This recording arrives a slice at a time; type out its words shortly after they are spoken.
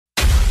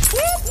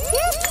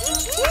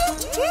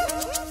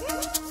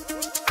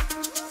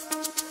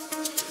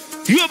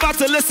about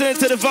to listen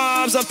to the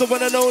vibes of the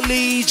one and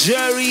only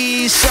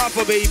Jerry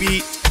Shaffer,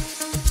 baby.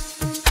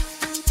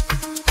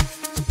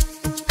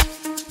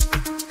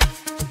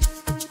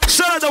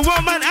 Shout out the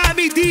one-man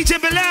army, DJ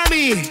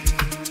Bellami.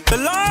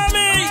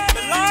 Bellami.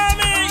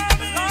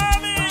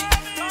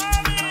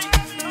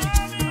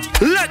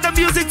 Let the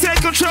music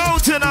take control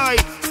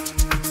tonight.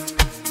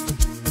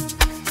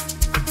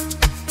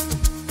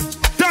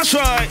 That's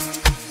right.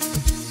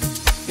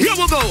 Here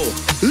we go.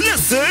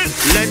 Listen.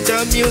 Let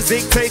the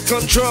music take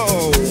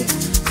control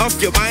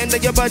of your mind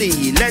and your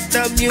body. Let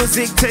the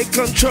music take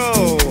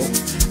control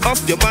of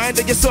your mind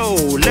and your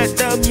soul. Let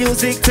the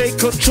music take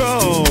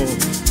control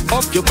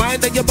of your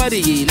mind and your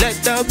body. Let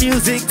the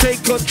music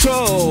take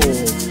control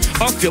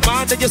of your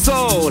mind and your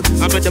soul.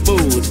 I'm in the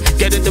mood,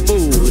 get in the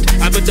mood.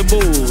 I'm in the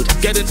mood,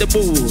 get in the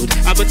mood.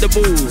 I'm in the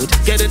mood,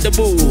 get in the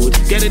mood,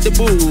 get in the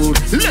mood.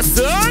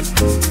 Listen.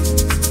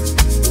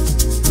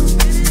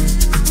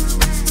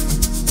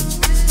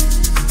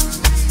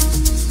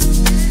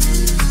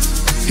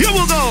 Here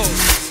we go.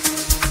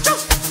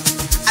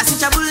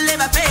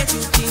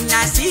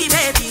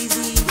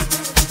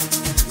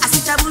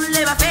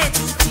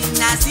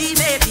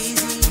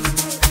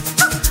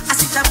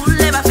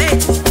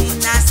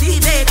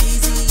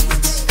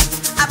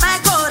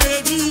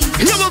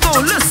 Here we go,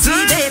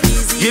 listen.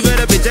 You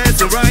better be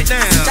dancing right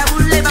now.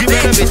 You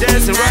better be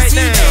dancing right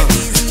now.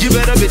 You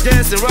better be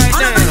dancing right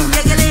now.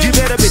 You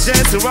better be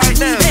dancing right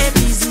now.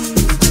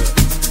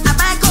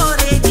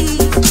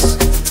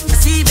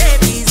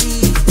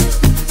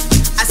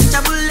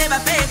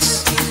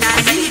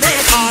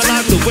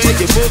 The way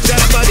you move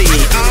that body,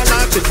 I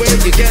like the way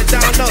you get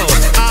down low.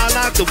 I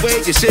like the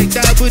way you shake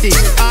that booty.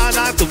 I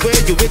like the way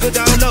you wiggle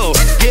down low.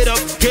 Get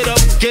up, get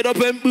up, get up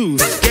and move.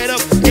 Get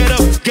up, get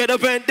up, get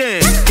up and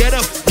dance. Get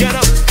up, get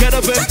up, get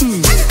up and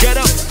move. Get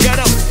up,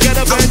 get up, get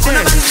up and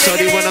dance.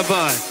 Shawty wanna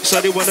vibe,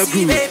 shawty wanna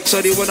groove,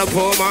 shawty wanna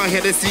pour my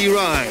Hennessy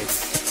right.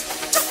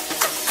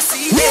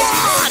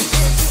 What?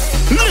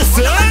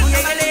 Listen.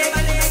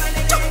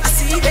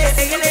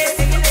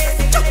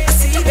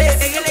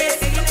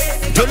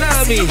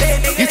 Bellami,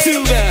 you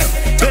too bad.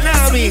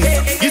 Bellami,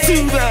 you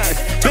too bad.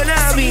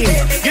 Bellami,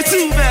 you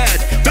too bad.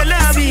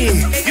 Bellami,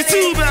 you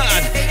too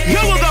bad.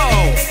 Here we go.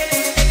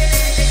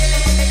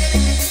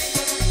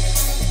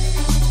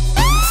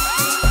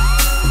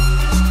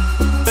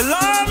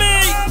 Bellami.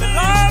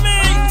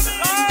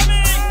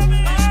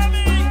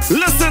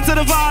 Listen to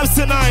the vibes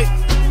tonight.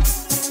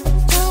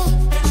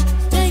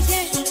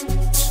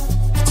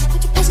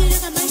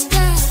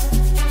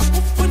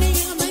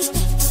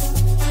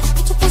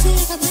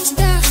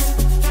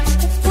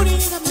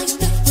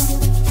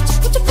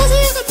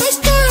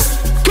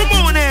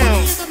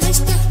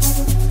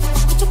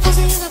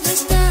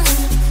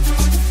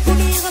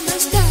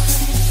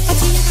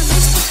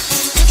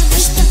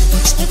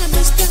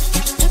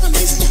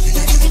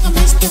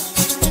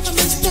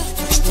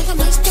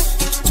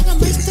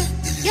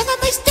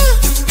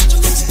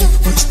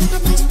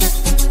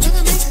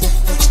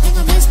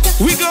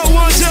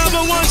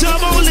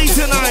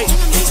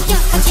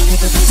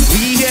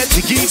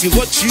 Give you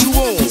what you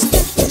want.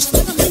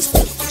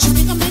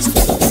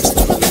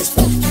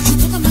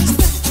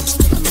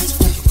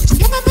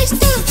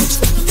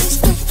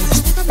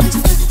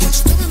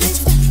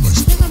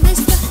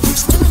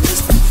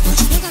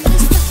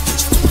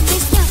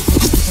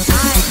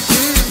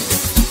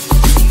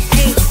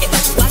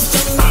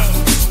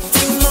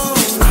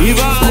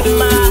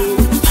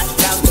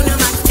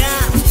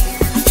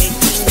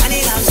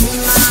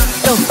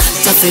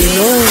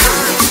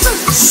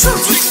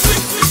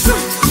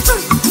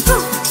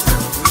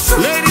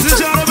 Ladies and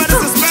gentlemen,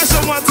 it's a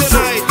special one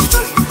tonight.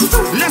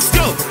 Let's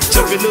go.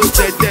 Chop it loose,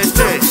 dead, dead,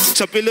 dead.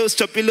 Chop it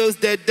loose, dead,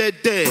 dead,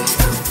 dead.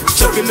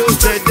 Chop it loose,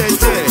 dead, dead,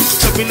 dead.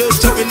 Chop it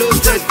loose,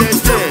 dead, dead,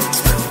 dead.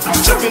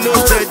 Chop it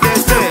loose, dead,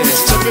 dead, dead.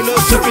 Chop it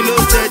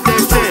loose, dead,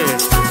 dead, dead.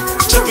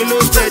 Chop it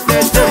loose, dead,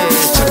 dead, dead.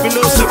 Chop it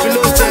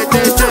loose, dead,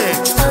 dead,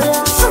 dead.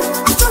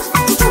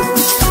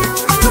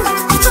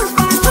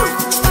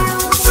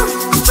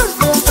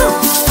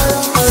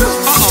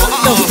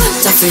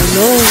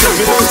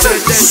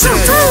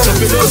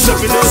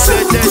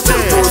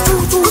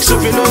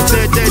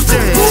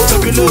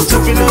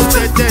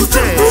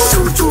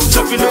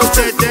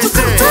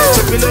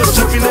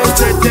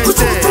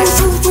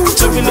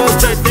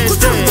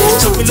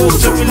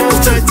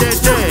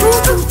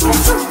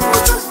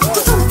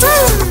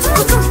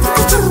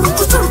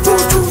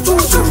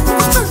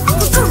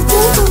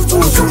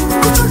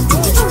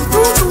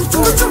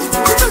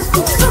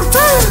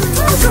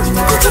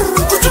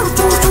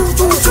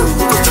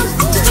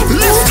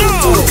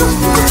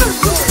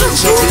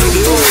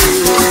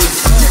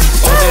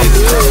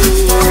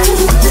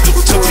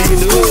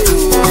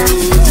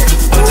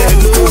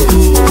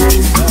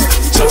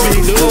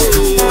 Chop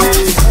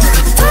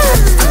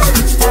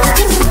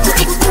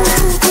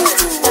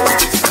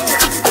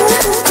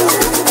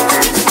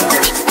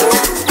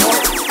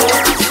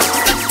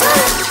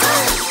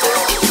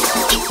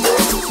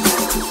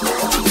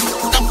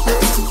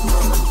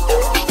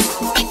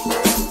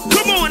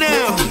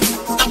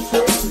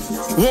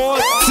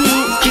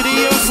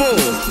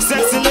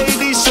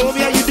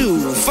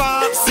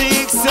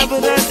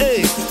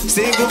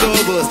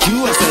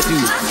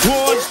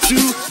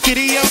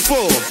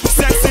 4.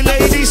 Sexy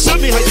ladies, show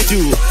me how you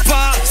do.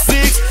 5,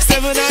 6,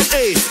 7 and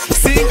 8.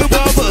 Single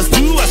barbers,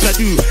 do what I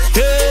do.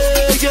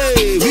 Hey,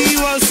 yeah, we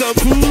want some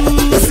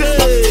pussy.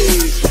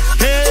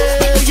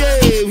 Hey,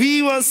 yeah,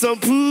 we want some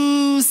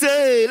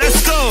pussy.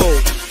 Let's go.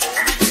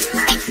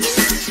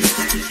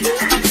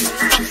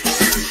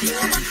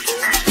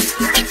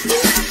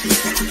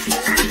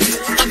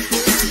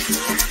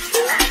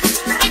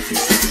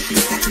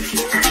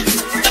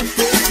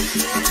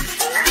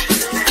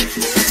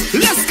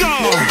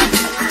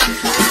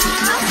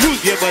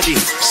 Body,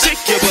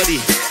 shake your body,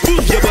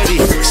 move your body,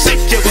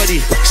 shake your body.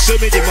 Show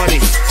me the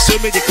money, show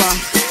me the car,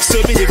 show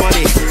me the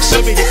money,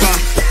 show me the car.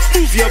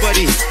 Move your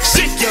body,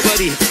 shake your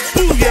body,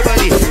 move your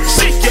body,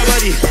 shake your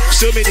body.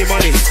 Show me the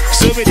money,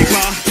 show me the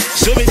car,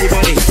 show me the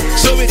money,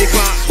 show me the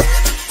car.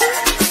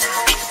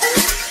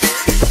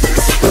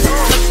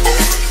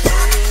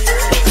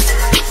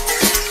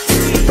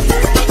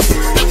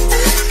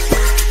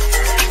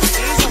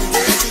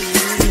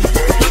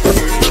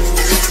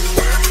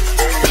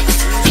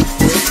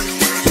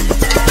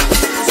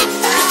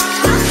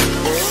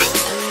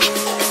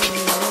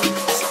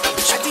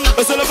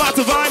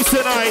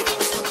 Tonight,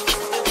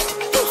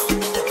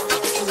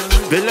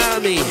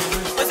 Bellami.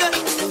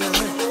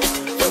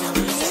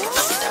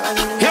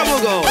 Here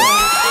we go.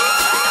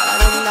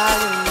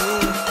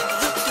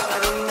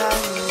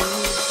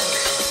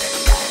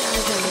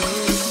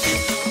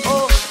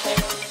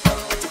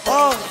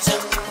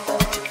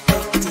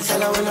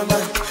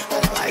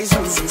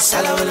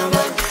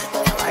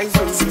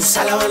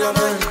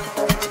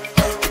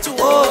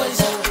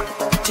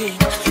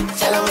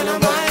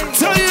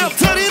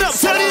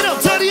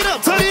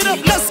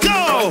 Let's go.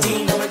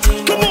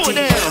 Come on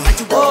now.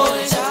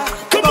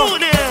 Come on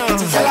now.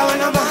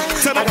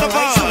 Turn up the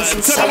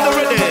vibe. Turn up the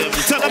rhythm.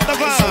 Turn up the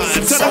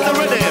vibe. Turn up the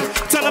rhythm.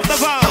 Turn up the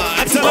vibe.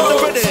 Turn up the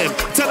rhythm.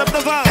 Turn up the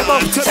vibe.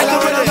 Turn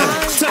up the rhythm.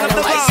 Turn up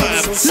the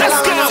vibe. Let's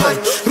go.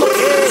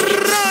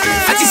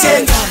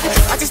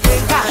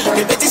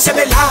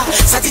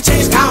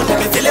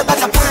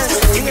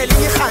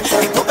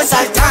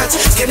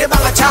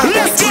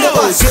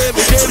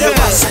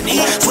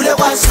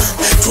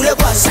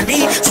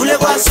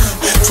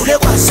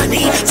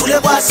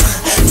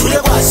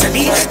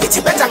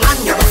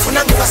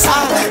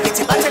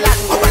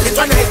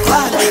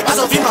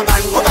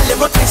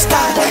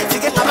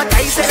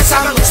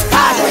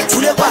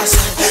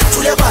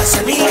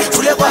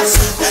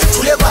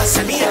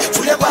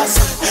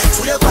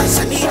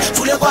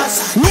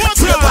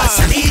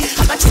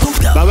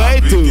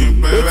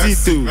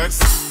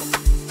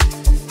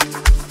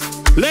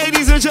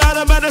 Ladies and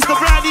gentlemen, it's the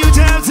brand new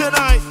jam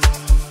tonight.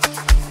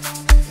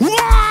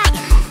 What?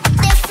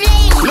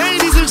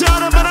 Ladies and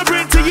gentlemen, I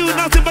bring to you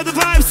nothing but the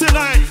vibes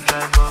tonight.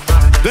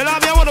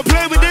 Bellami, I want to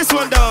play with this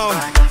one though.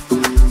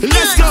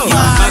 Let's go.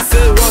 I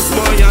say what's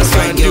more young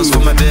fine girls for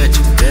my bed.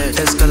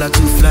 Escalate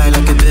to fly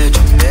like a bird.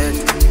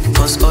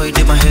 Cause oil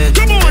in my head.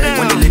 Come on now.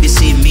 When the ladies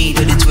see me,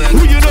 they twerk.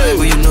 Who you know?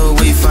 Who you know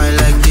we fine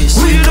like this?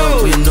 Who you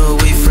know? Who you know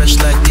we fresh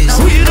like this?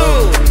 Who you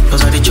know?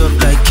 Cause I dey chop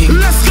like king.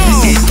 Let's go.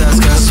 Haters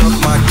can suck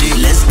my dick.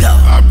 Let's go.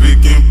 I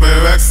begin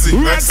Rexy.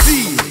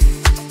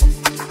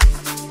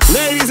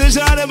 Ladies and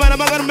gentlemen, I'm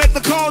gonna make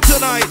the call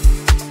tonight.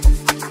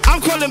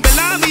 I'm calling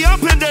Bellami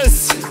up in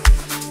this.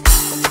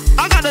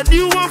 I got a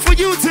new one for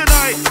you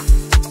tonight.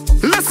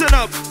 Listen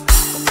up.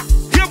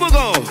 Here we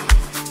go.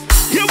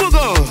 Here we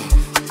go.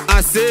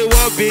 I say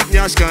what big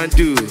Nyash can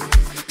do,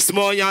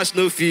 small Nyash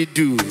no fit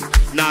do.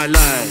 Nah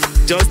lie,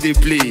 just they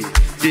play,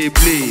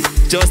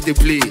 just they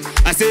play.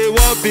 I say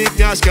what big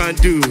Nyash can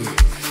do,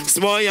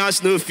 small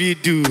Nyash no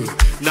fit do.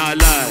 Nah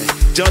lie,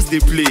 just they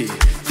play,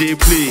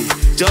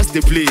 just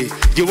they play.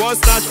 You want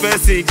snatch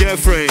person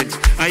girlfriend,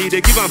 and you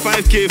they give her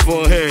 5K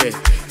for her.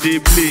 They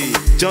play,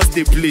 just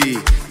they play,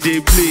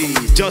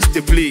 just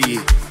they play.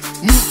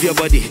 Move your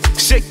body,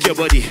 shake your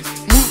body.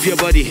 Move your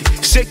body,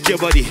 shake your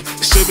body.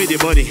 Show me the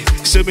money,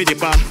 show me the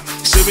bar.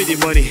 Show me the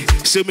money,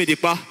 show me the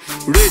bar.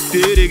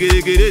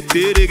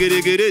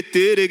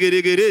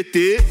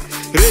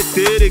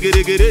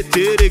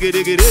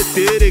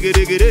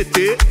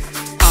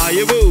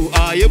 Ayebo,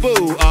 ayebo,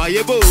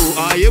 ayebo,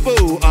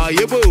 ayebo,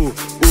 ayebo.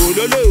 Oh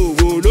lo lo,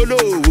 oh lo lo,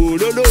 oh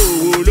lo lo,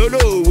 oh lo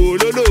lo, oh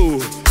lo lo,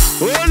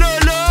 oh lo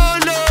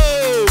lo.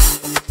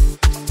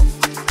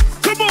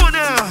 Come on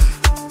now.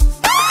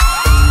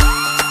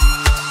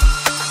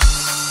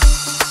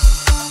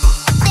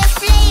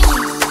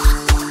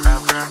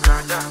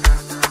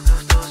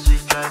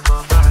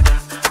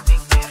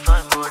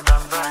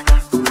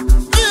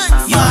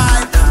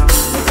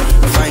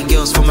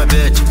 For my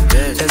bed,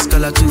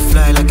 escalate to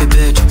fly like a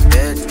bird.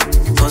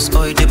 Cause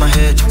oil in my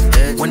head.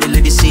 When the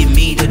ladies see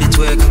me, they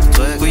twerk.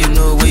 Will you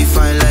know we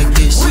fine like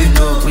this? We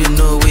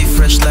know we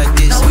fresh like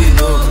this. We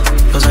know,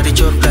 cause I dey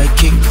chop like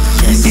king.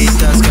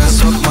 Haters can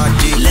suck my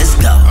dick. Let's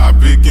go. I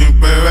begin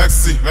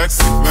Rexy.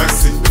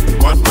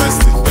 What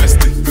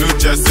bestie? Blue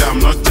Jersey, I'm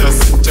not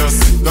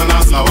Chelsea. Don't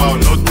ask how wow,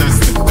 no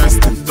testing.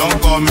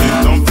 Don't call me,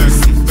 don't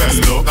vex me.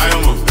 Bello,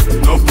 Diamond,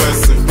 no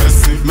person.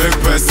 Make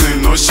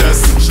person, no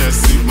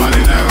chassis.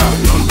 Marinera,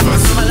 non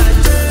person.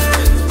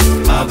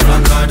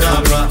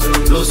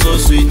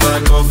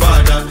 like a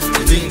father.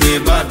 You think they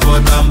bad, but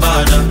I'm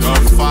badder.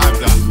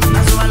 Godfather.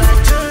 That's why I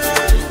like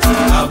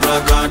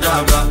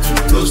abracadabra,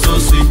 look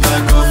so sweet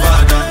like a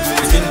father.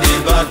 You think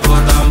they bad, but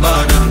I'm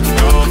badder.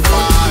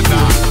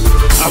 Godfather.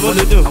 I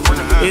wanna do,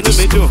 in the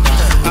middle.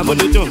 I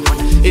wanna do,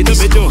 in the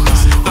middle.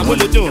 I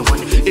wanna do,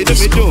 in the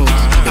middle.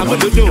 I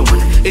wanna do,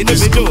 in the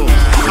middle.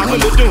 I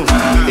wanna do,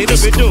 in the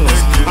middle.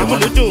 I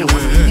wanna do,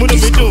 in the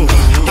middle.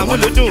 I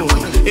wanna do,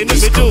 in the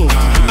middle.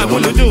 I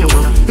wanna do.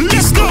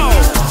 Let's go.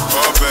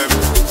 Oh baby,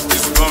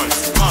 it's going.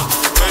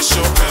 Let's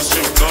show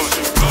going.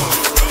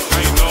 I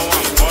know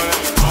I'm going.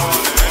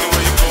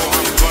 Anywhere you go,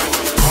 I'm going.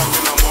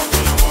 Walking, I'm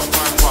walking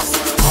fast.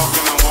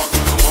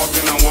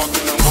 Walking, I'm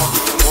walking.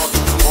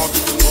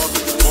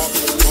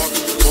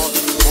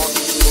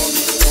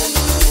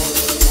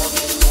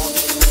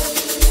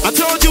 I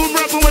told you I'm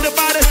rapping with the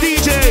baddest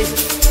DJ.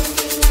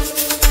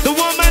 The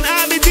one man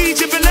army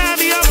DJ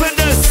Bellami up in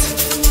this.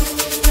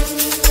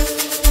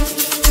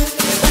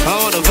 I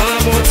wanna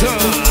vibe one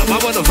time. I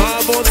wanna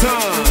vibe one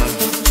time.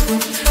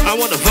 I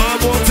wanna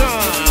vibe one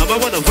time. I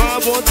wanna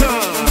vibe one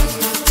time.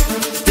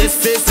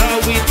 This is how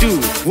we do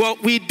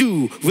what we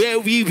do, where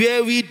we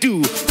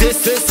do.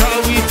 This is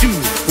how we do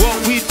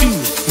what we do,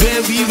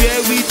 where we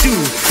do.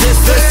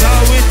 This is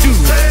how we do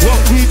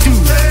what we do,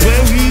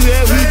 where we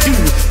do.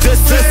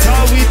 This is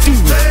how we do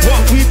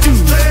what we do,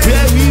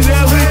 where we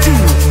do.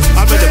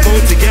 I'm in the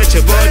mood to get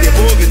your body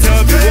moving.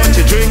 Tell me what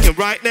you're drinking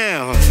right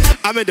now.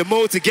 I'm in the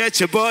mood to get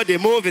your body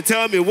moving.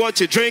 Tell me what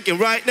you're drinking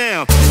right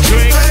now.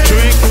 Drink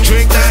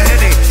that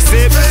Henny.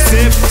 Sip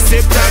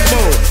that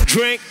more.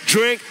 Drink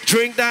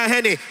that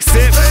Henny.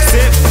 Sip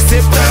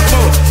that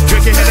more.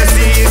 Drinking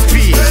Hennessy is P.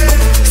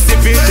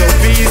 Sipping the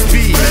BSB.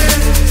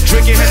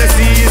 Drinking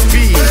Hennessy is P.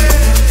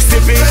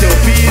 Sipping the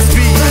BSB.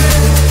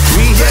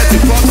 We here to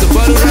pop the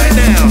bottle right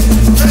now.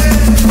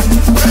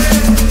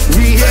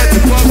 We here to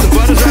pop the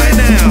bottle right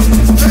now.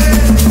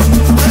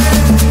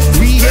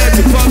 We here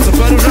to pop the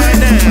bottle right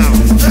now.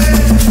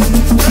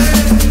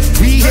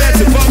 We here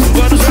to pop the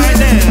bottle right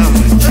now.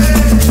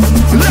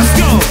 Let's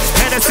go.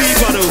 Hennessy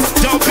bottles,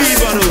 don't be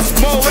bottles,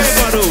 more way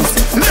bottles.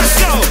 Let's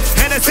go.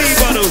 Hennessy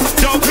bottles,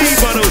 don't be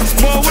bottles,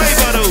 more way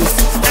bottles.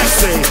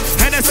 X-Ray.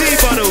 Hennessy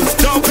bottles,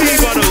 don't be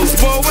bottles,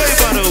 more way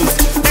bottles.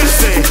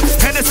 X-Ray.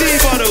 Hennessy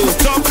bottles,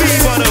 don't be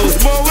bottles,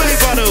 more way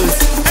bottles.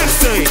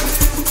 X-Ray.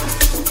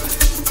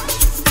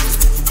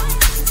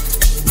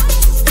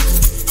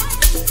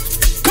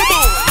 Come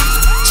on.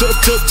 You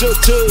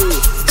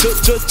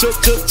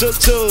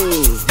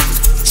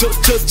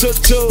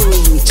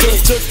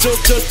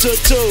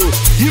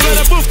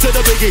better move to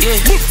the biggie,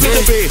 move to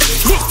the beat,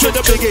 move to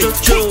the biggie, move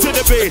to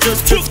the beat,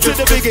 move to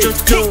the biggie,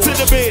 move to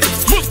the beat,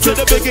 move to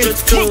the biggie,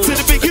 move to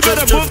the beat. You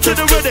better move to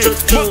the rhythm,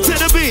 move to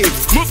the beat,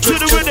 move to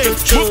the rhythm,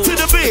 move to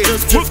the beat,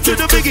 move to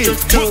the biggie,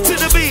 move to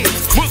the beat,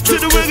 move to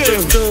the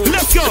rhythm.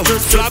 Let's go.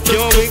 Flap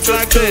your wings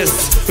like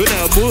this. You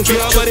now move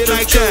your body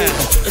like that.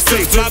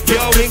 Say flap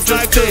your wings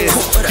like this.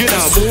 You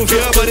now move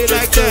your body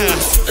like that.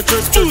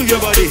 Move your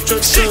body,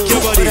 shake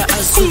your body,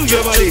 move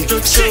your body,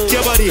 shake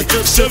your body.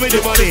 Show me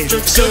the money,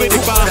 show me the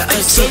bar,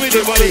 show me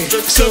the money,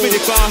 show me the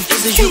bar.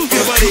 Move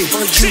your body,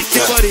 shake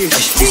your body,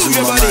 move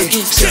your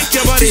body, shake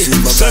your body.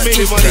 Show me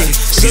the money,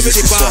 show me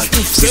the bar,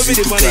 show me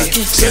the money,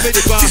 show me the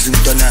bar.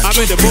 I'm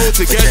in the mood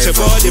to get your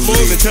body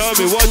moving. Tell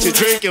me what you're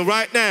drinking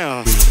right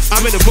now.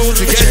 I'm in the mood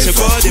to get your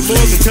body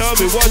moving. Tell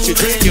me what you're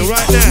drinking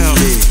right now.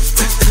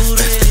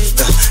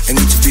 I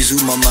need to bizu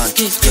mama,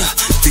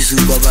 bizu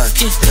baba,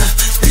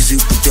 bizu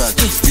putak,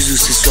 bizu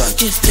siswak,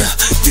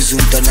 bizu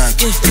tanak,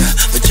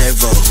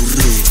 Machaiva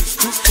hurray,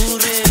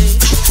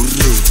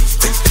 hurray,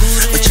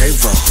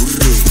 Machaiva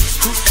hurray,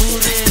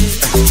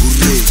 hurray.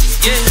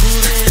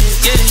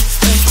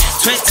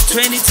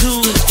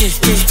 2022,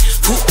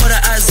 who order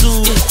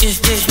Azul?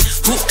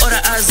 Who order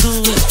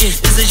Azul?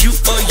 Is it you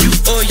or you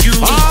or you?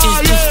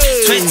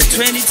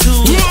 2022,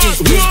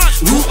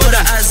 who order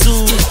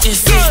Azul?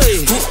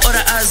 Who order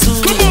Azul?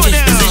 Is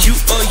it you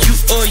or you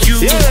or you?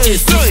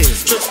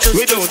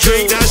 We don't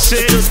drink that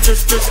shit.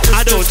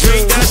 I don't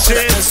drink that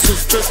shit.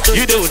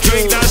 You don't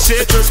drink that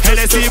shit.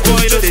 Hennessy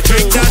boy, no, they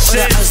drink that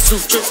shit.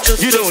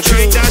 You don't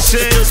drink that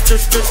shit.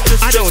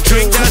 I don't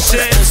drink that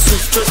shit.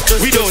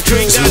 We don't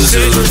drink that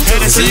shit.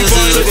 Hennessy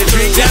boy, no, they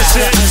drink that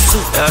shit.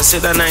 I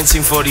said that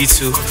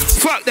 1942.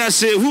 Fuck that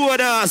shit. Who are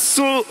the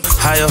assault?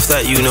 High off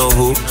that you know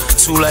who.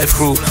 2 Life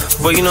crew.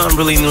 But you know I'm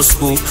really new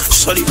school.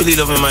 Shorty really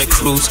loving my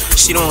cruise.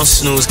 She don't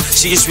snooze.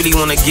 She just really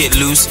wanna get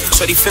loose.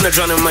 Shorty finna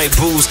drown in my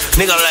booze.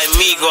 Nigga like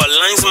me got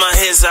lines in my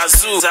head.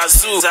 Zazu,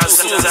 zazu,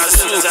 zazu,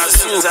 zazu,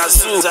 zazu, zazu,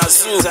 zazu,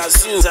 zazu,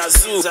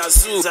 zazu,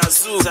 zazu,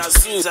 zazu,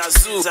 zazu,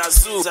 zazu,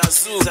 zazu,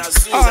 zazu,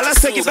 zazu. Oh,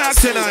 let's take it back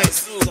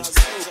tonight.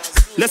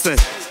 Listen,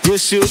 you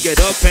should get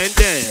up and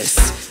dance.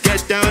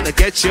 Get down and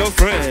get your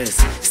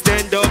friends.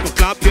 Stand up and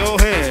clap your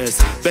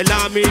hands.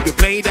 Bellami, we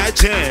play that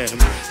jam.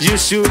 You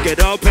should get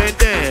up and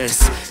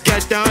dance.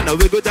 Get down and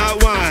wiggle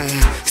that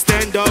wine.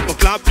 Stand stand up and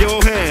clap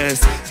your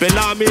hands.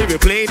 Bellami, we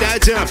play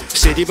that jam.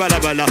 Shady bala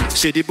bala,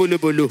 shady bulu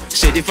bulu,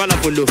 shady fala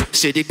bulu,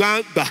 shady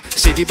bang ba,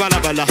 shady bala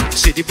bala,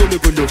 shady bulu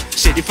bulu,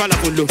 shady fala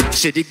bulu,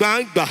 shady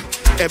bang ba.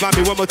 Eba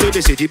mi wa moto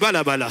le shady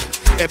bala bala.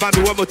 Eba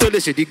mi wa moto le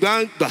shady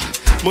bang ba.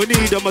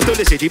 Money do moto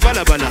le shady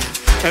bala bala.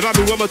 Eba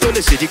mi wa moto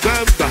le shady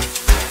bang ba.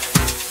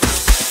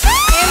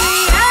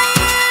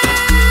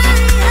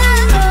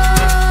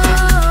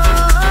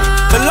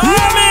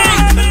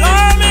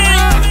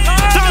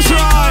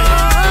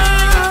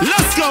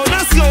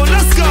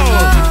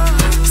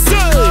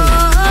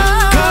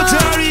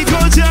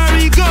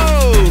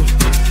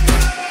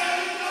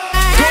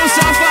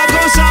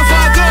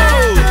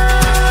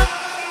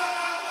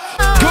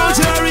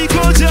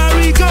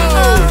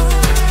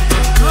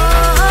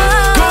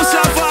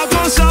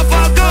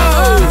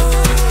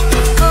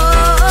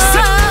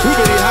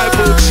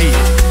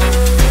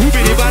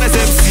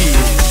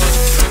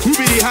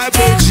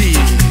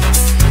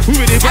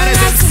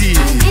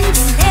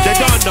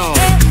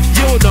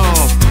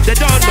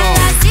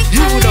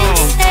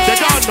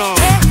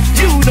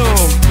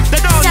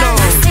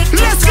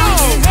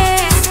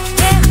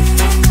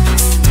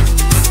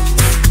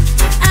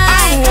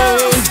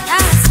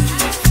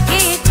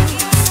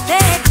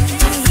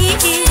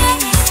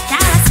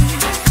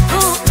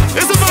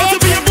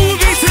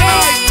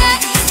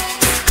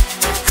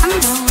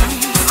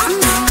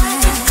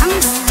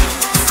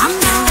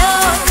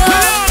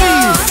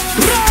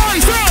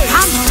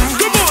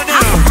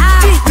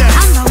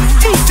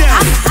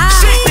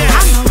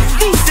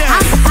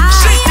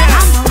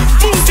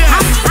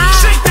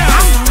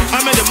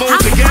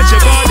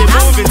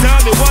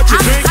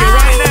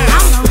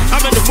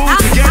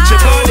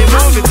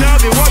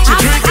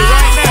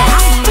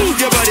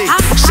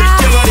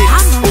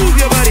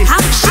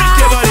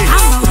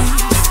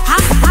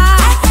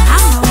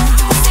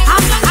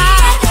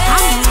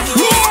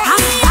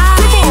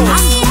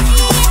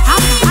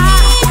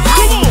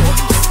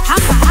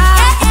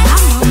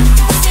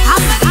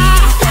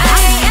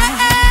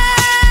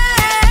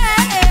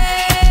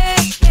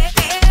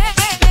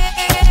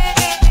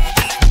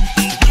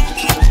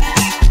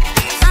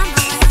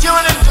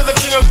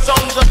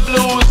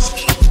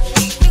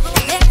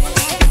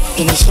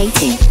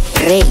 Initiating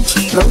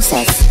rage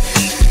process.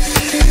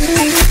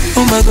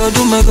 Oh my God,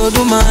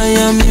 I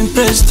am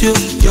impressed you.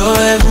 You're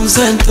heaven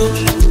sent.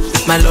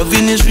 My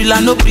loving is real,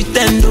 I no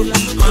pretend. 100%.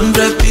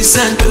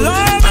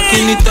 Back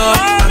in it up,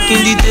 back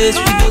in the days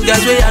with those guys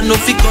where I no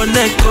fit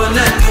connect.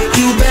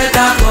 You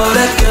better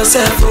correct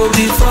yourself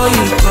before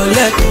you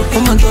collect.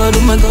 Oh my God,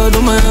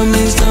 I'm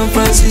in San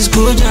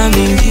Francisco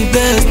jamming the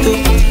best.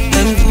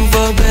 Them go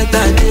for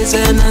better days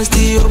and I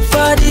still hope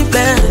for the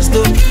best.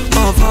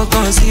 One for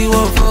can see,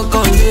 one for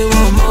can lay,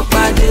 one more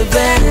by the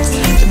best.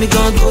 Let me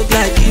go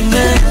like a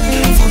man.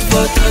 Food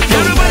for thought,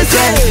 everybody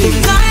say,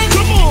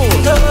 come on,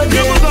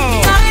 here we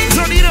go.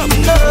 Turn it up, turn it up,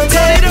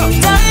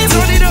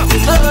 turn it up,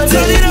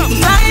 turn it up.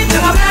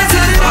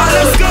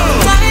 Let's go.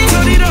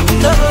 Turn it up,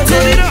 turn it up,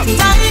 turn it up,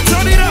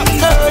 turn it up,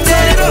 turn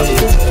it up,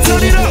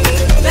 turn it up.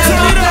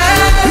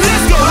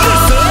 Let's go.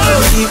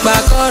 Keep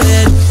back on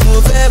it,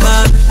 move it,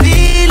 man.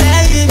 Be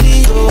like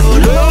me, oh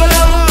Lord.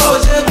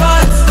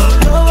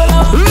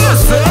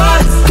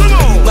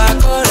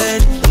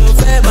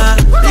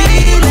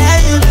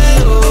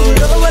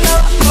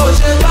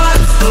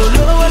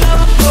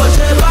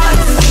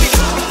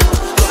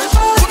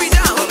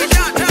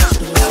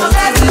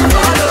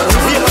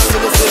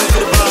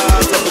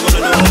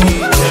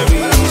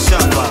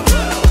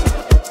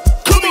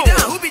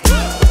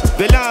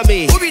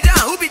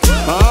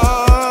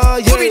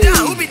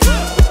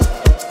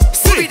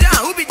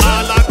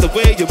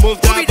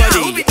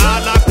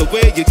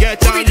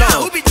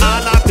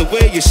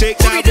 Shake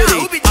that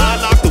booty. I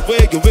like the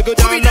way you wiggle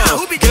down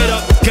low. Get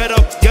up, get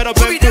up, get up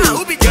and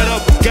do. Get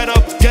up, get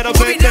up, get up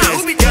and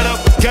dance. Get up,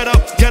 get up,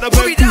 get up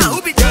and do.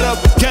 Get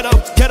up, get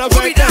up, get up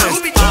and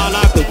dance. I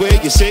like the way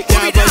you shake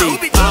that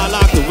body. I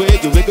like the way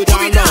you wiggle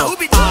down low.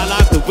 I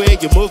like the way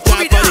you move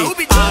that body.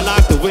 I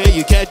like the way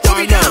you get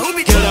down low.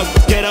 Get up,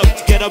 get up,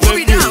 get up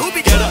and do.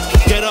 Get up,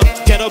 get up,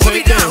 get up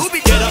and dance.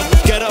 Get up,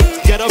 get up,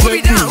 get up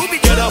and do.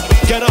 Get up,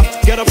 get up,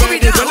 get up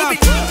and dance.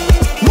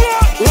 What?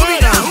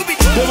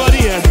 The body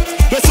here.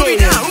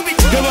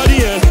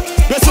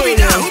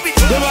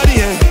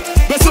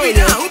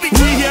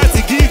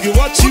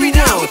 What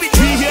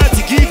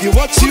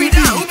you need.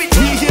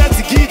 We here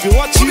to give you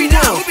what you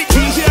want. We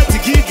here to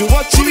give you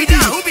what you need.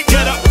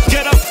 Get up,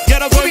 get up,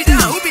 get up and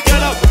do.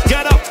 Get up,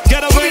 get up,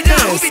 get up and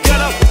dance.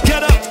 Get up,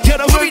 get up,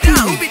 get up and do.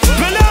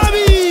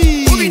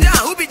 Bellami,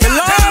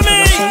 Bellami.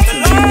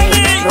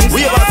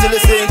 We about to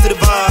listen to the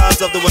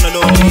vibes of the one and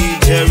only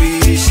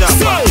Jerry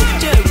Shaffer.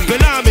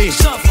 Bellami,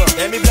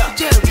 Let me block.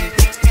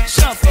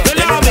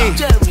 Bellami,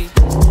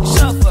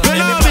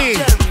 Bellami.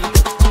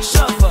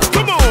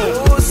 Come on.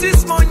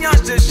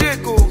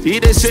 He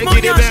dey shake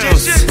it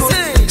bounce.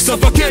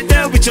 Suffocate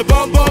them with your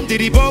bum bum,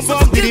 diddy bum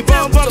bum, diddy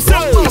bum bum. I say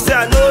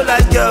I know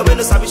like girl, we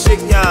no sabi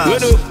shake ya. We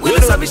no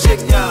sabi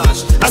shake ya. I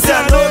say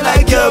I know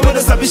like girl, we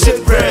no sabi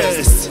shake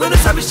breast. We no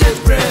sabi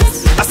shake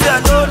breast. I say I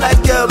know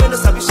like girl, we no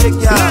sabi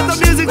shake ya.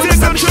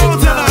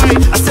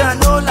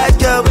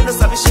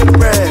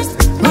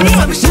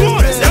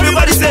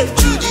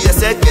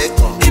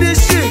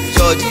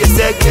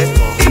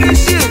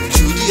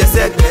 Judy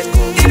ẹsẹ̀gbẹ́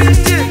kan,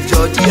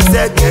 Jọ̀dí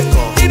ẹsẹ̀gbẹ́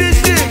kan.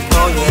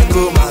 Ọyàn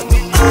kò máa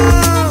dùn,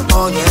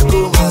 ọyàn kò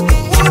máa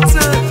dùn,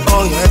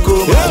 ọyàn kò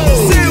máa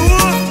dùn,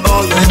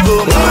 ọyàn kò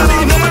máa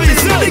dùn.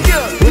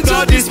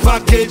 Without this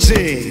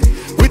packaging,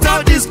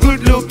 without this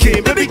good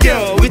looking, baby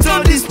girl,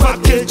 without this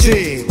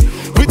packaging,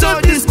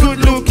 without this good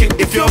looking,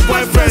 if your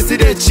boyfriend see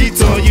they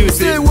cheat on you,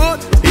 say what?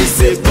 He's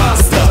a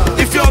bastard.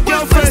 If your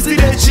girlfriend see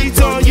they cheat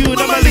on you,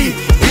 normally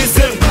he's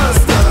a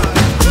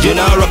bastard. You're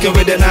now rocking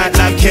with the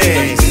nightlife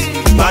kings,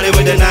 body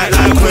with the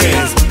nightlife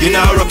queens. You're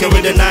now rocking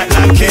with the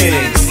nightlife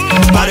kings,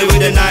 body with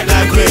the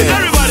nightlife queens.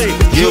 Everybody,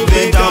 you've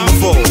been down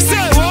before.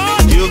 Say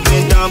what? You've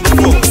been down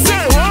before.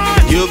 Say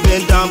what? You've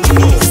been down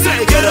before.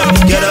 Say get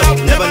up,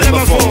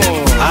 never fall.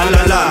 Ah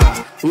la la,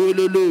 ooh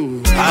loo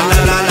loo. Ah la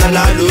la la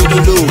la, loo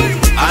loo loo.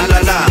 Ah la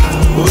la,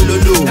 ooh loo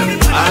loo.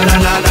 Ah la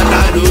la la la,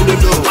 loo loo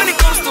loo. When it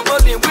comes to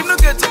body, we no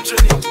get up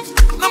training.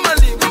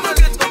 Normally, we no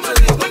get up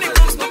training. When it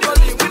comes to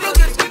body, we no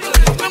get up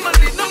training.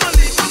 Normally, we no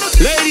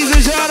get. Ladies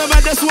and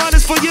gentlemen, this one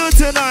is for you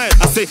tonight.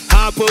 I say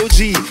Hype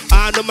G,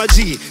 I know my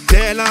G.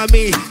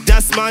 Bellami,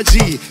 that's my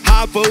G.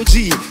 Hype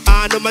G,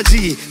 I know my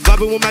G.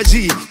 Vibing with my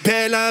G.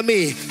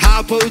 Bellami,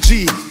 Hype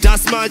G,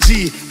 that's my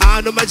G.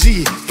 I know my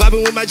G.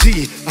 Vibing with my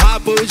G.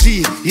 Hype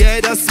G,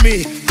 yeah, that's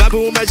me.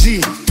 Vibing with my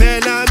G.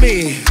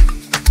 Bellami.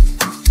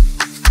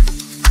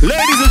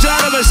 Ladies and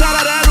gentlemen, shout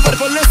out to everybody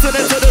for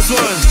listening to this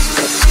one.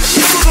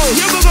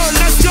 Here we go,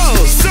 let's go.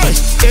 Say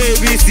A,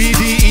 B, C,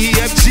 D, E,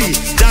 F, G.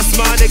 That's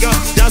my nigga,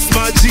 that's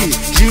my G.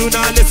 You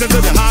now listen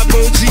to the Hype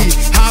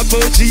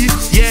G,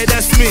 yeah,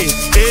 that's me.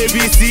 A,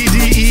 B, C,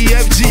 D, E,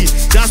 F, G.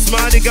 That's my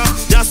nigga,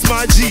 that's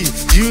my G.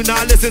 You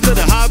now listen to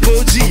the Hype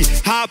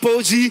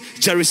G,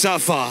 Jerry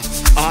Shaffer.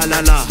 Ah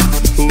la la,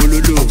 ooh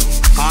loo loo.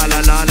 Ah la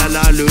la la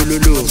la, loo loo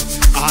loo.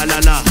 Ah la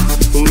la,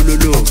 ooh loo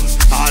loo.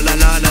 Ah la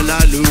la la la,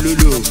 loo loo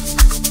loo.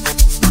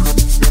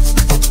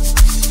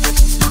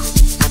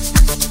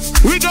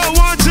 We got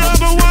one job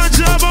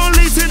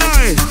only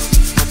tonight.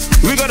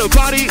 We gonna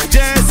party,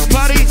 dance,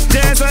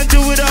 and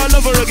do it all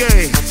over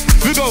again.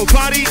 We gonna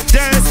party,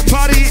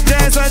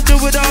 dance, and do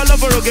it all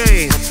over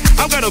again.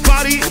 I'm gonna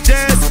party,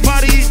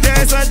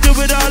 dance, and do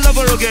it all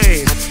over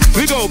again.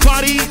 We gonna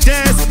party,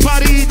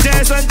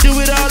 dance, and do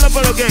it all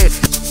over again.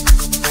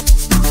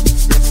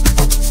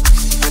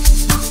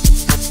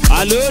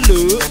 Allo,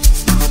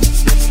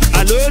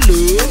 allo,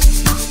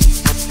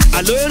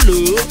 allo,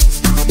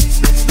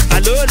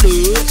 allo,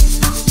 allo.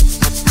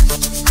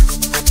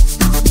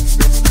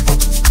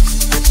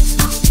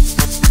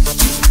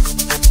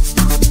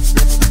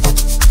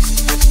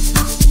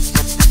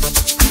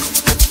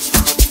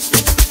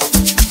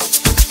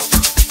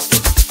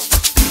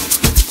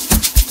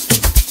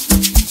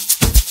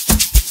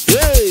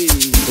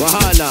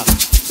 Wahala,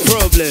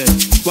 problem,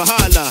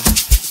 wahala,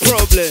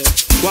 problem,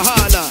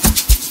 wahala,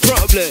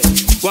 problem,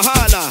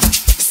 wahala.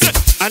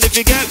 And if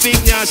you get big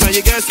nyash and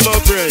you get small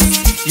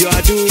breasts, you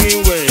are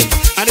doing well.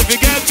 And if you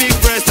get big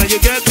breasts and you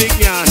get big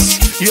nyash,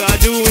 you are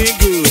doing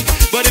good.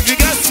 But if you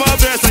get small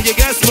breasts and you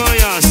get small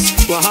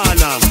nyash,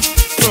 wahala,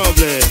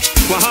 problem,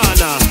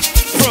 wahala,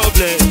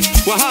 problem,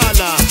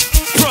 wahala,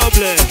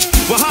 problem,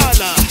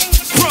 wahala,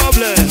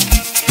 problem.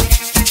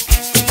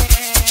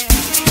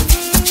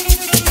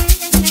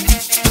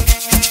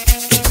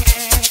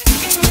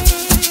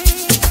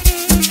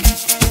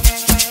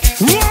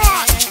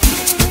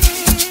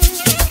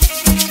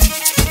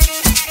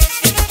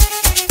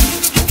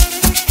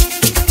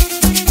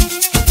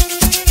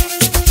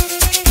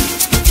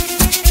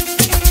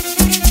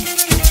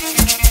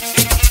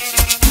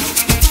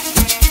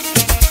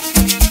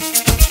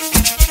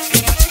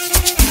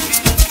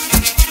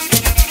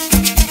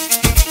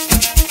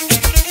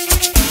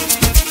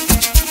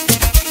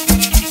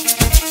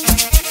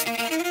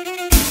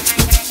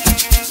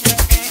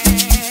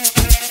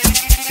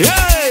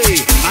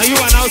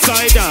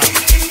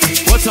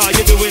 What are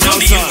you doing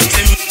outside?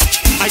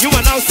 Are you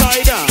an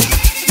outsider?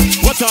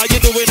 What are you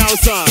doing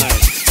outside?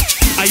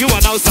 Are you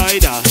an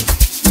outsider?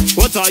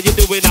 What are you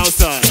doing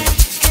outside?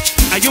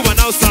 Are you an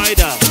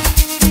outsider?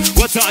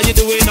 What are you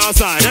doing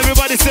outside?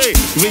 Everybody say,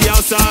 we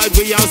outside,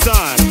 we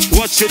outside.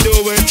 What you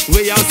doing?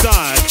 We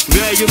outside.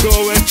 Where you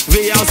going?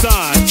 We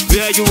outside.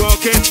 Where you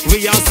walking?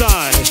 We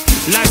outside.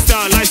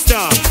 Lifestyle,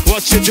 lifestyle.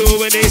 What you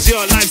doing is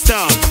your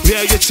lifestyle.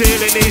 Where you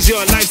chilling is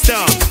your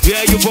lifestyle.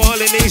 Where you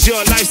balling is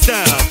your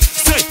lifestyle.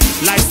 Say,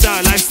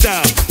 lifestyle,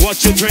 lifestyle.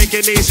 What you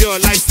drinking is your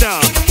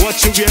lifestyle.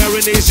 What you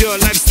wearing is your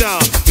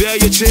lifestyle. Where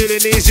you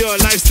chilling is your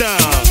lifestyle.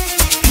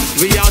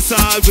 We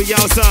outside, we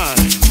outside.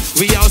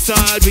 We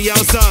outside, we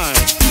outside.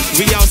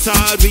 We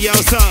outside, we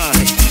outside.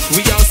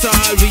 We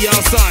outside, we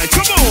outside.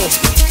 Come on.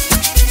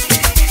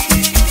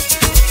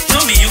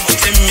 Tell me you go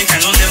tell me make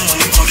I know them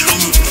money control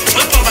me.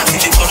 When poverty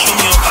they control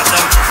me up and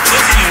down.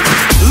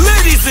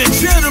 Ladies and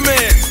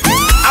gentlemen,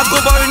 I go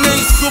by the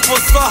name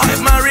Superstar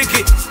Hypeman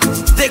Ricky.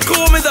 They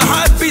call me the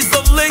hype beast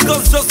of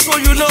Lagos, just so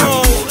you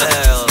know.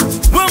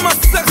 Where my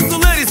sexy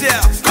ladies here?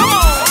 Come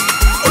on.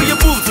 Oh, you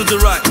move to the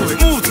right,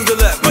 move to the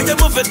left. Oh, you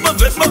move it,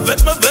 move it, move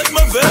it, move it,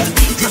 move it.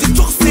 You just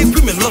talk say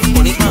women love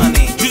money,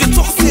 money. You just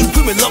talk say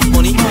women love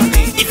money,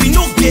 money. If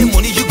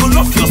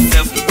love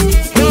yourself.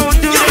 Don't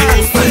do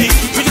that.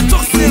 You the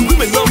talk say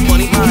women love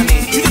money.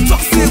 You the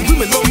talk say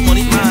women love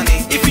money.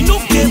 If you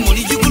don't get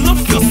money, you can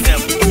love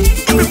yourself.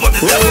 Everybody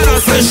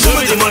say, show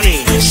me the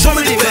money, show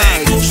me the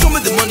bag, show me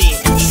the money,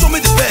 show me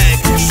the bag,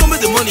 show me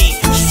the money,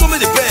 show me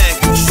the bag,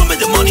 show me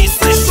the money,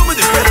 say show me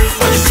the bag.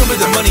 When you show me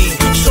the money,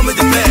 show me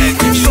the bag,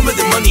 show me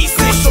the money,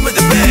 say show me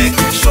the bag,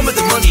 show me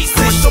the money,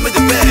 say show me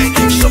the bag,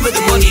 show me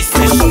the money,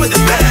 say show me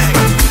the bag.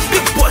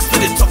 Big boys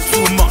they talk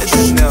too much.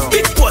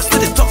 Big boys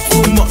they talk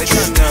too much.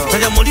 Now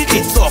your money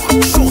they talk,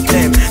 show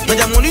them. Now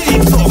your money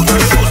they talk,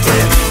 show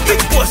them.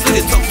 Big boys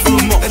they talk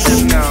too much.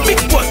 Big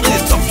boys they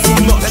talk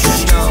too much.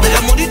 Now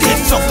your money they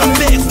talk, I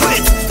beg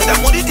wait. Now your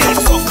money they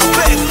talk, I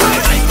beg wait.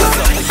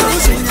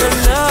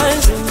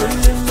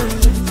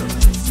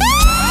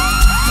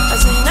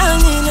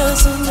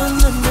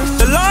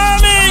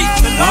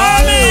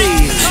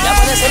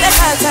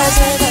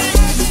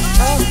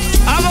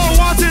 I'm gonna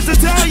wanted to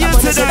tell you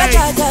today.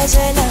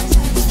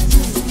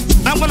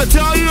 I'm gonna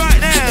tell you right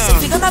now.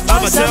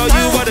 I'ma tell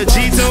you what a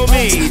G told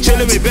me.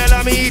 Chillin' with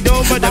Bellami,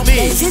 don't bother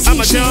me.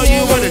 I'ma tell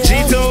you what a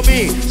G told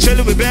me.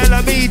 Chillin' with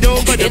Bellami,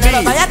 don't bother me.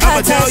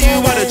 I'ma tell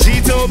you what a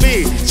G told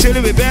me.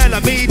 Chillin' with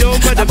Bellami, don't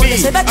bother me.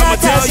 I'ma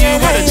tell you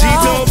what a G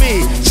told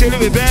me. Chillin'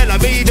 with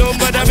Bellami, don't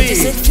bother me.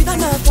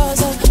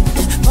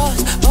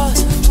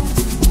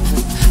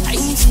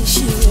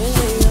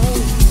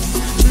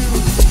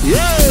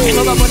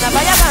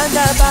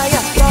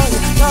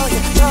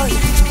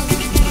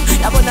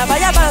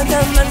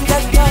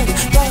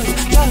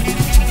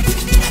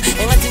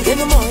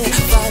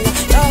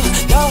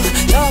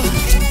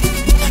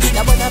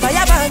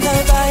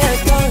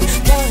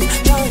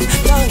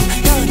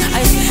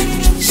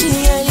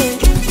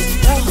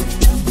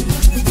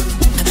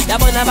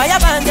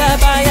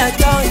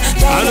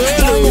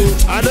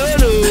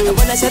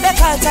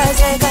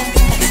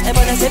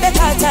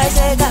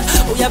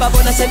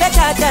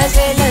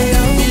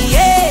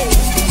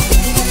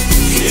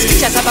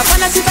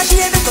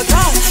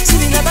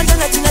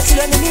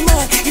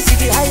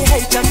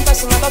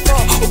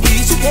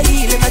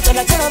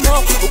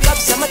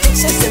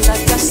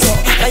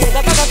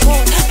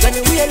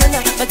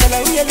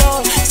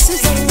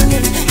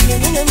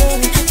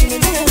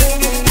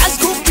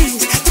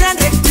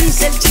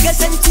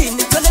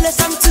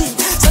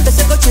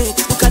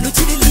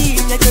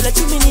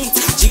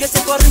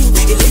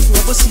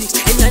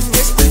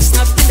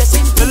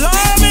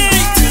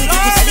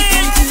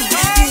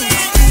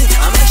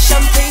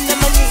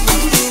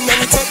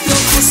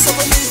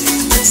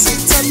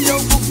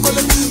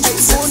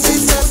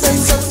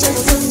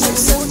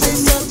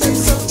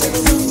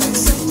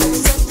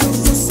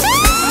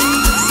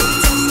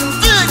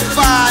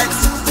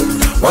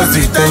 What's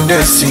the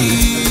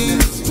tendency?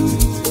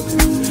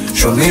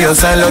 Show me your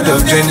sign, Lord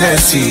of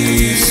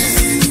Genesis.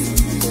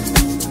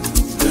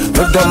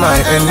 Not on my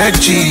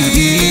energy.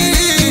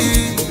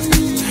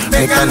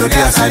 Make I know the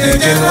outside in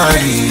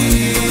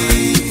January.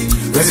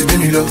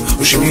 Resident Milo,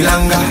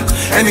 Ushimilanga.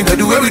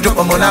 Anybody where we drop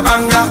on a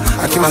banger.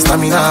 I keep my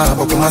stamina,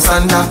 but my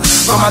sanda.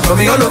 Mama told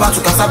me all over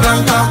to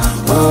Casablanca.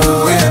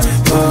 Oh yeah,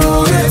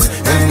 oh yes.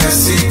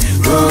 NSC,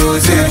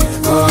 Rose,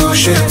 oh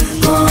shit,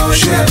 oh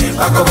shit.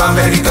 Back of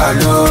America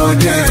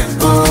loaded.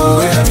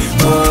 Oh yeah,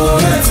 oh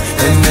yes.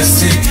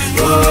 NSC,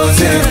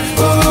 Rose,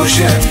 oh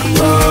shit,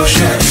 oh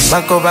shit.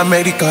 Back of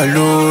America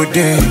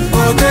loaded.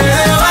 Oh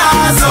they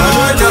was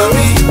all of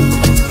me.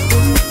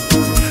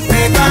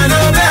 Make I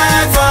no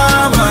beg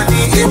for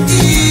money.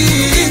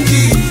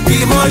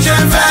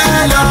 Emotion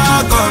fell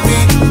on me.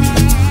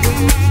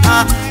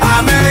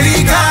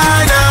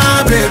 Americana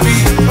baby.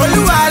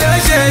 Olúwa ló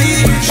ṣe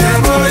yìí. Ṣé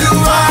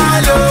Olúwa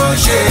ló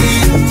ṣe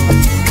yìí?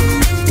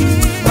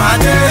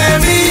 Màdé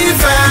mi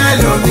fẹ́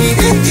lómi.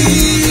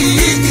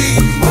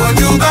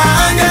 Ojúbà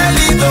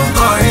áńgẹ́lì tó ń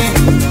kọrin.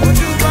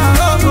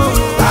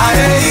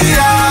 Ayé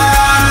yíyá,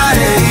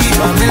 ayé yìí.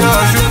 Màmí lọ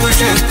ṣubú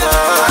ṣe tán.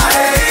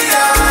 Ayé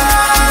yíyá,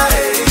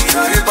 ayé yìí.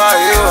 Ìgbà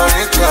yìí wọ̀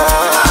níta.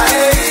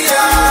 Ayé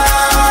yíyá,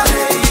 ayé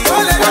yìí.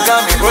 Olùgbàgbà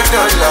mi kò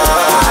dọ̀la.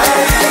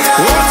 Ayé yíyá,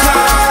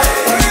 ayé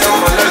yìí.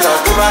 Ọmọ lọ́la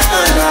tó bá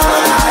dọ̀la.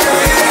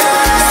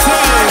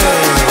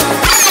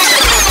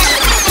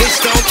 Bitch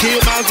don't kill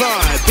my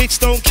vibe, bitch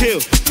don't kill,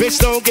 bitch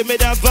don't give me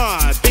that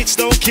vibe, bitch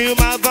don't kill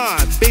my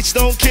vibe, bitch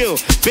don't kill,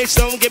 bitch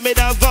don't give me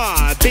that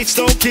vibe, bitch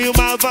don't kill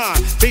my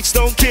vibe, bitch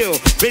don't kill,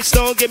 bitch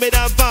don't give me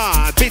that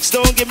vibe, bitch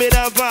don't give me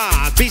that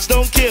vibe, bitch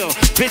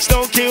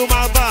don't kill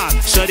my vibe.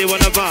 Shawty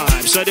wanna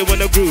vibe, shawty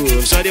wanna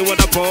groove, shawty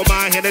wanna pour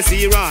my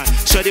Hennessy right,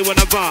 shawty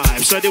wanna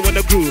vibe, shawty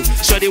wanna groove,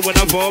 shawty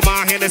wanna pour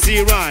my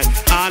Hennessy right.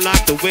 I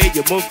like the way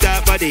you move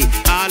that body,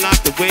 I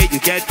like the way you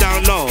get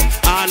down low,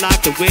 I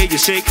like the way you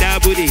shake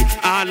that booty,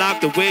 I like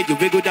the way you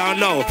wiggle down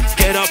low.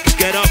 Get up,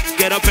 get up,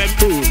 get up and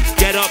move.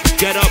 Get up,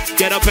 get up,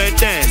 get up and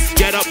dance.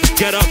 Get up,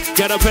 get up,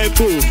 get up and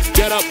move.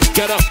 Get up,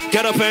 get up,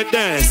 get up and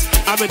dance.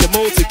 I'm in the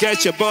mood to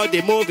get your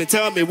body moving.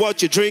 Tell me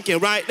what you're drinking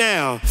right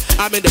now.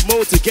 I'm in the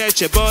mood to get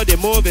your body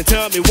moving.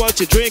 Tell me what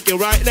you're drinking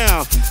right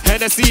now.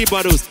 Hennessy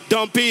bottles,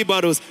 Dumpy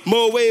bottles,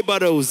 Moe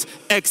bottles,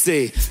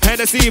 XA.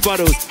 Hennessy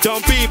bottles,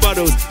 Dumpy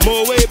bottles,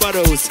 Moe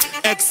bottles,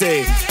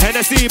 XA,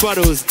 Hennessy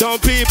bottles,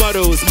 don't pee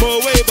bottles, more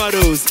way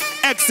bottles.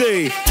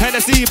 XA,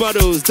 Hennessy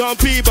bottles, don't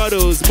pee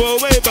bottles, more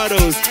way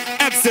bottles.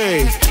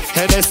 XA,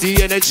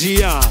 Hennessy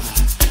energy,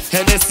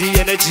 Hennessy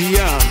energy,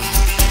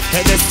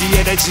 Hennessy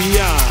energy,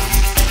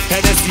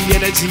 Hennessy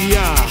energy,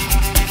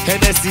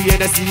 Hennessy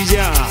energy,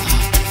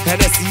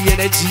 Hennessy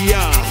energy,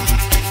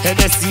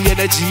 Hennessy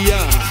energy,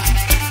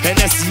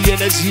 Hennessy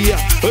energy.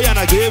 Oh yeah,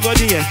 na good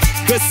body,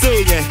 good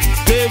soul, yeah,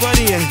 good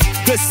body,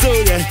 good soul,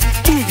 yeah.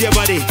 Move your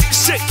body,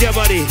 shake your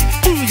body,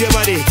 move your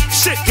body,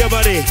 shake your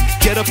body.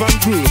 Get up and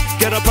groove,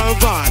 get up and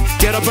vibe,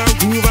 get up and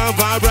groove and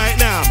vibe right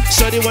now.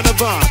 Shawty wanna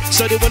vibe,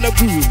 shawty wanna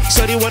groove,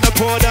 shawty wanna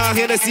pour down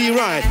Hennessy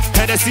right.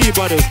 Hennessy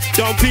bottles,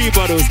 don't pee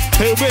bottles,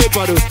 hey way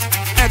bottles.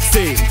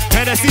 XA,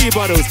 Hennessy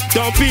bottles,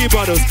 don't pee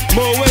bottles,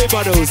 more way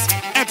bottles.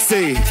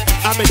 XA,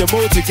 I'm in the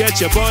mood to get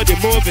your body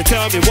moving.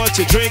 Tell me what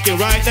you're drinking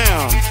right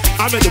now.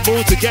 I'm in the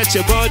mood to get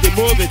your body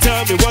moving.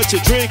 Tell me what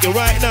you're drinking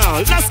right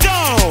now. Let's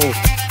go.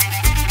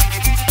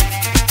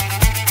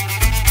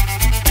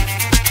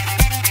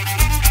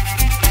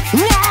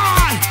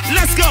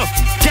 Let's go.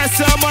 Get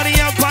some money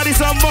and party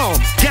some more.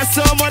 Get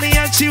some money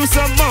and chill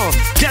some more.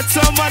 Get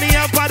some money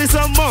and party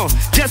some more.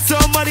 Get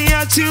some money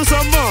and chill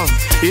some more.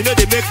 You know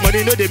they make money,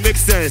 you know they make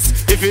sense.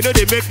 If you know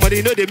they make money,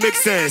 you know they make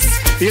sense.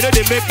 You know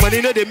they make money,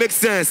 you know they make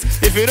sense.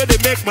 If you know they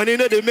make money, you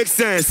know they make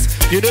sense.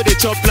 You know they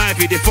chop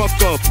life, you they fuck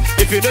up.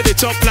 If you know they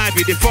chop life,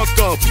 you they fuck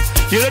up.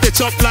 You know they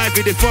chop life,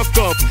 you they fuck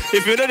up.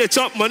 If you know they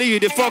chop money, you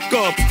they fuck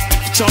up.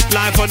 Chop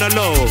life on the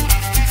low.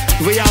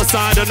 We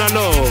outside on the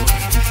low.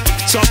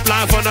 Chop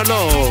life on the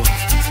low.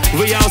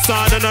 We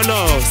outside on the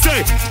low.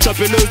 Say, chop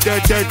it loose,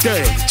 dead, dead,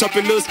 dead. Chop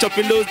it loose, dead,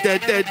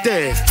 dead,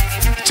 dead.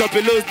 Chop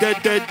it loose,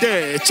 dead, dead,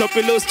 dead. Chop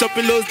it loose, dead,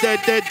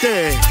 dead,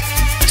 dead.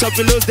 Chop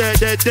it loose, dead,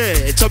 dead,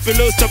 dead.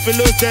 Chop it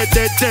loose, dead,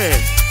 dead, dead.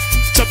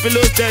 Chop it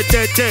loose, dead,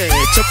 dead, dead.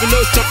 Chop it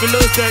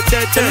loose, dead,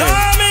 dead, dead.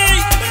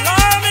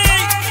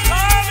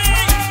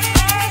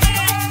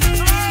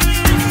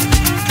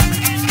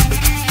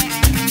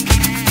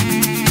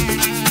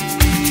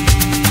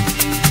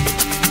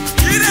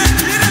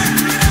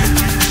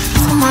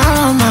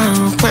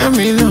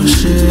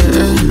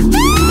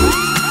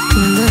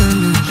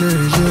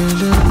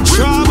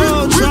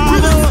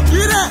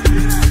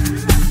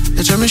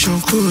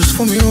 Mission cruise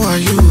for me, who are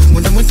you?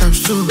 When I'm with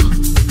times two.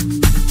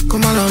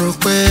 Come on, I'll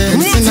request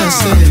anything I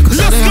say, cause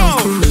I did on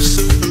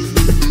cruise.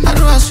 I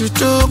do as you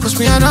do, cause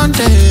me I don't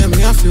dare,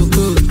 me I feel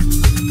good.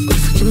 But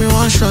if you give me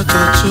one shot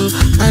or two,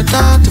 I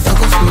doubt if I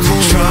can feel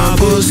more.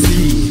 Troubles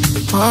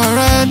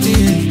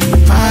already,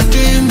 I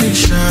didn't me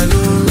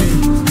shallow me.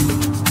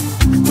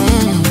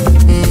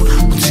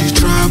 See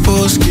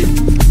troubles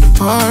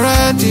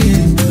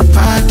already,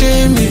 I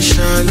didn't me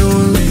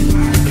shallow me.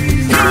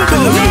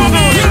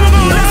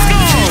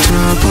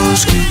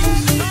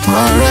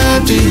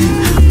 Already,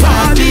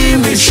 body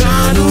me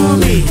shadow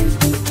me.